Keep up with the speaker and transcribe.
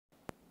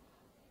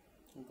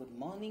Good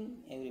morning,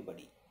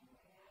 everybody.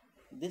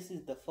 This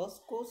is the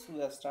first course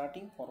we are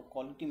starting for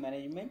quality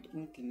management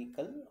in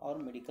clinical or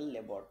medical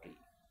laboratory.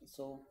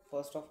 So,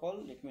 first of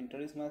all, let me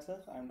introduce myself.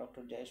 I am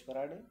Dr. Jayesh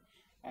Varade.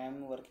 I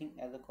am working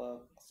as a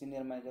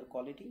senior manager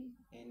quality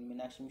in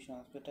Meenakshi Mission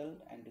Hospital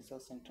and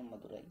Research Center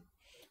Madurai.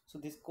 So,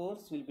 this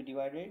course will be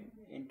divided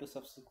into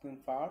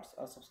subsequent parts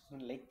or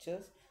subsequent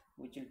lectures,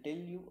 which will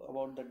tell you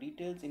about the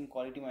details in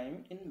quality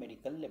management in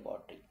medical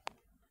laboratory.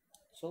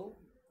 So,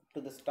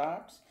 to the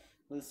starts,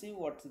 we'll see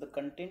what's the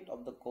content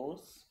of the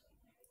course.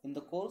 In the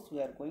course, we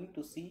are going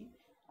to see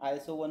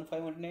ISO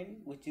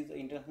 1519, which is the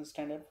international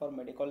standard for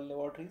medical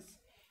laboratories.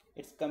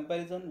 Its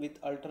comparison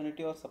with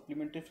alternative or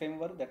supplementary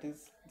framework, that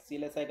is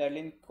CLSI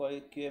guideline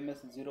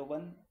QMS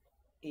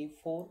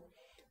 01A4.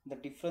 The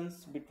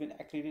difference between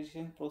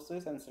accreditation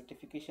process and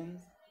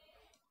certifications,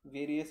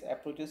 various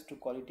approaches to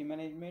quality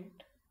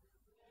management,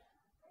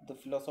 the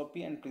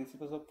philosophy and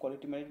principles of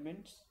quality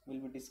management will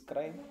be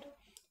described.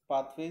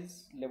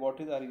 Pathways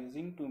laboratories are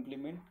using to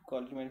implement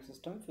quality management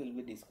systems will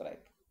be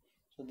described.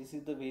 So this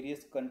is the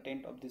various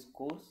content of this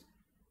course.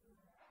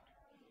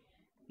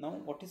 Now,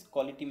 what is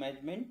quality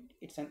management?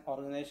 It's an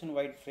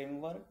organization-wide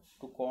framework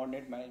to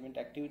coordinate management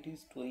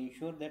activities to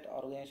ensure that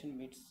organization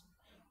meets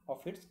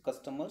of its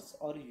customers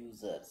or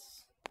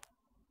users.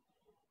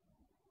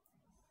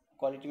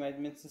 Quality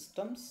management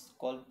systems.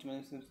 Quality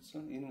management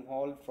systems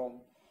involve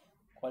from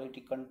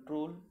quality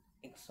control,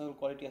 external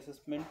quality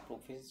assessment,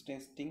 process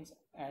testings,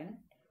 and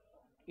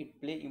it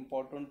play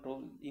important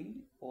role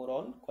in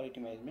overall quality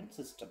management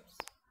systems.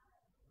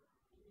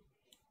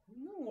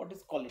 Now, what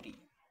is quality?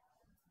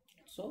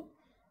 So,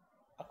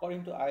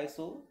 according to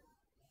ISO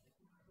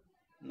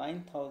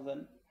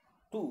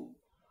 9002,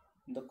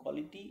 the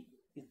quality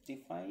is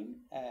defined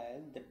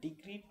as the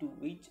degree to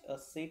which a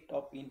set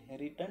of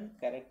inherent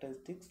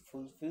characteristics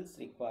fulfills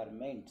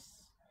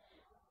requirements.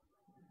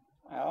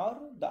 Or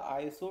the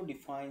ISO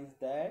defines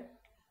that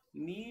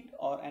need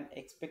or an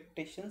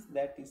expectations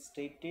that is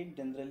stated,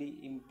 generally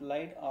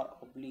implied or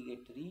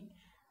obligatory,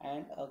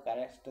 and a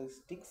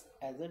characteristics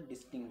as a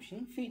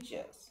distinguishing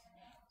features.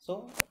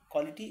 So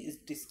quality is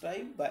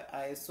described by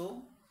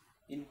ISO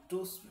in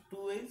two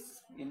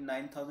ways. In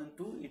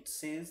 9002 it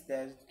says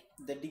that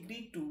the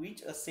degree to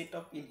which a set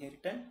of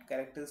inherent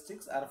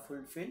characteristics are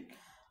fulfilled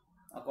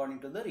according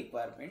to the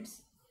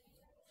requirements,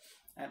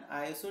 and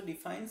ISO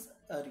defines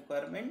a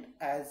requirement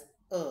as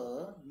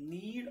a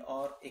need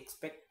or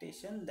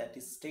expectation that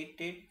is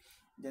stated,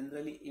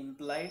 generally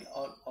implied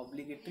or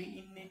obligatory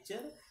in nature,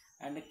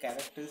 and a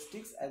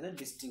characteristics as a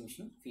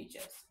distinguishing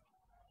features.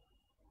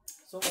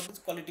 So what is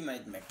quality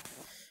management?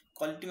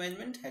 Quality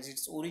management has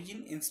its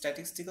origin in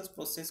statistical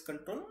process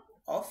control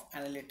of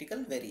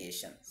analytical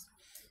variations.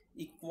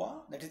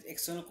 EQA, that is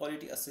external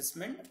quality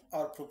assessment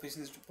or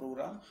proficiency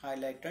program,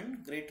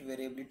 highlighted great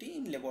variability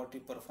in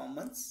laboratory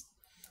performance.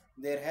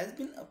 There has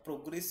been a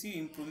progressive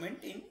improvement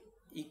in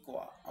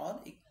EQA or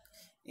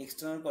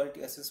external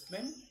quality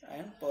assessment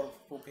and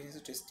proficiency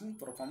testing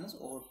performance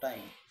over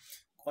time.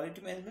 Quality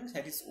management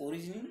had its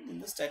origin in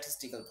the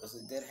statistical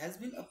process. There has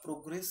been a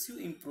progressive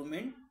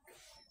improvement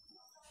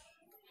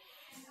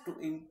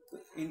in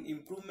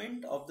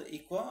improvement of the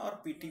EQA or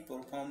PT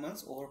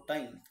performance over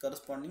time,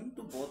 corresponding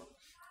to both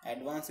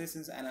advances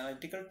in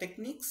analytical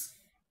techniques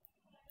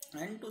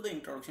and to the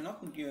introduction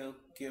of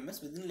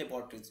QMS within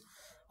laboratories.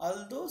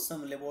 Although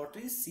some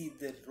laboratories see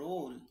their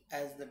role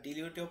as the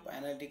derivative of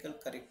analytical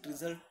correct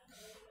result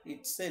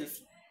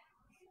itself,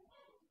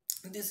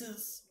 this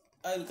is,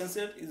 I will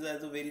consider, is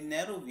as a very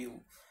narrow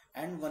view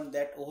and one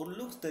that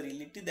overlooks the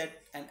reality that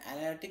an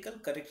analytical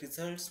correct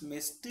results may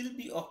still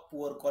be of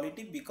poor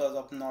quality because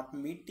of not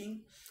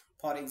meeting,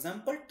 for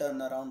example,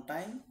 turnaround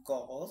time,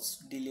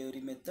 cost, delivery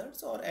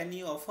methods, or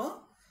any of a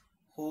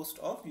host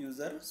of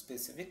user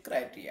specific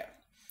criteria.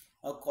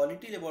 A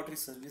quality laboratory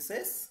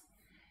services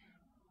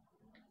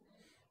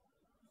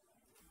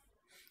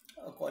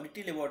A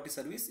quality laboratory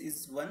service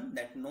is one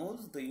that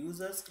knows the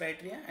user's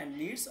criteria and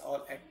needs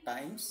all at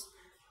times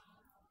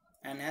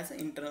and has an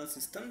internal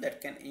system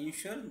that can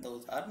ensure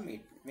those are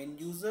met. When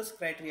users'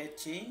 criteria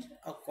change,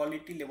 a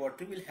quality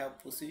laboratory will have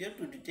procedure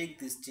to detect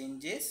these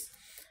changes,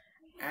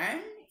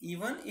 and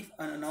even if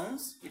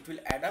unannounced, it will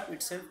adapt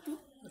itself to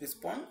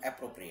respond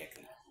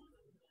appropriately.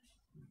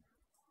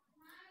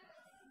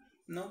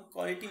 Now,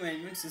 quality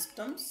management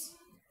systems,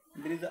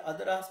 there is the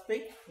other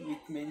aspect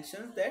which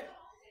mentions that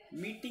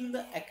meeting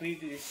the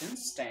accreditation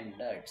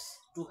standards.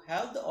 To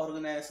have the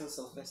organizational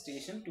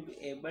sophistication to be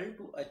able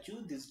to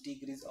achieve these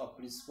degrees of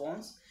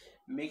response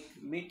may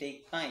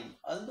take time.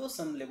 Although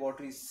some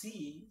laboratories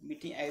see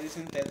meeting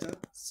accreditation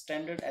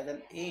standard as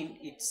an end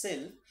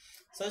itself,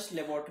 such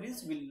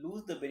laboratories will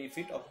lose the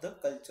benefit of the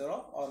culture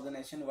of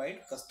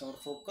organization-wide customer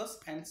focus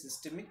and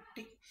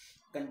systematic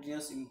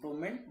continuous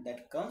improvement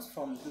that comes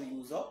from the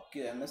use of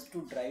QMS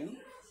to drive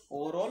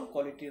overall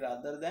quality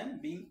rather than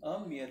being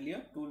merely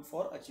a tool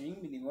for achieving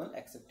minimal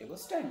acceptable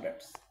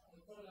standards.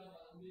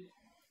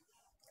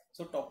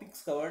 So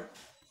topics covered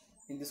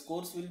in this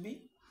course will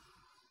be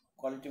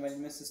quality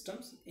management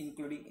systems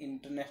including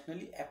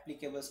internationally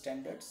applicable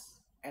standards,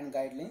 and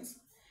guidelines,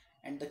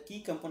 and the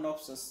key component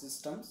of such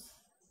systems,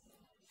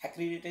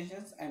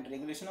 accreditations and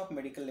regulation of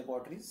medical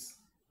laboratories,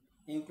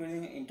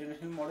 including an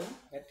international model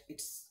that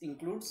it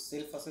includes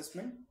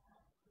self-assessment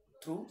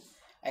through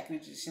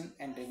accreditation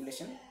and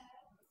regulation,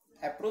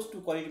 approach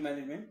to quality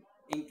management,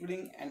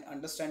 including an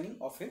understanding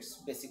of its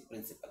basic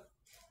principle.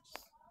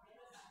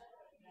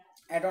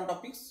 Add-on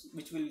topics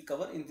which we will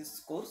cover in this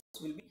course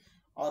will be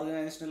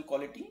organizational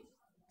quality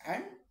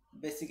and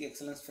basic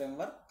excellence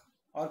framework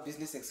or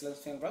business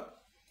excellence framework,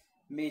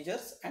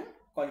 measures and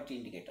quality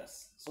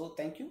indicators. So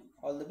thank you,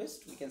 all the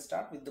best. We can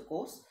start with the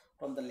course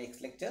from the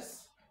next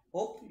lectures.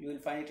 Hope you will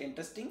find it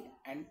interesting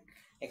and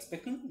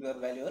expecting your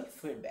valuable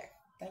feedback.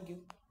 Thank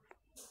you.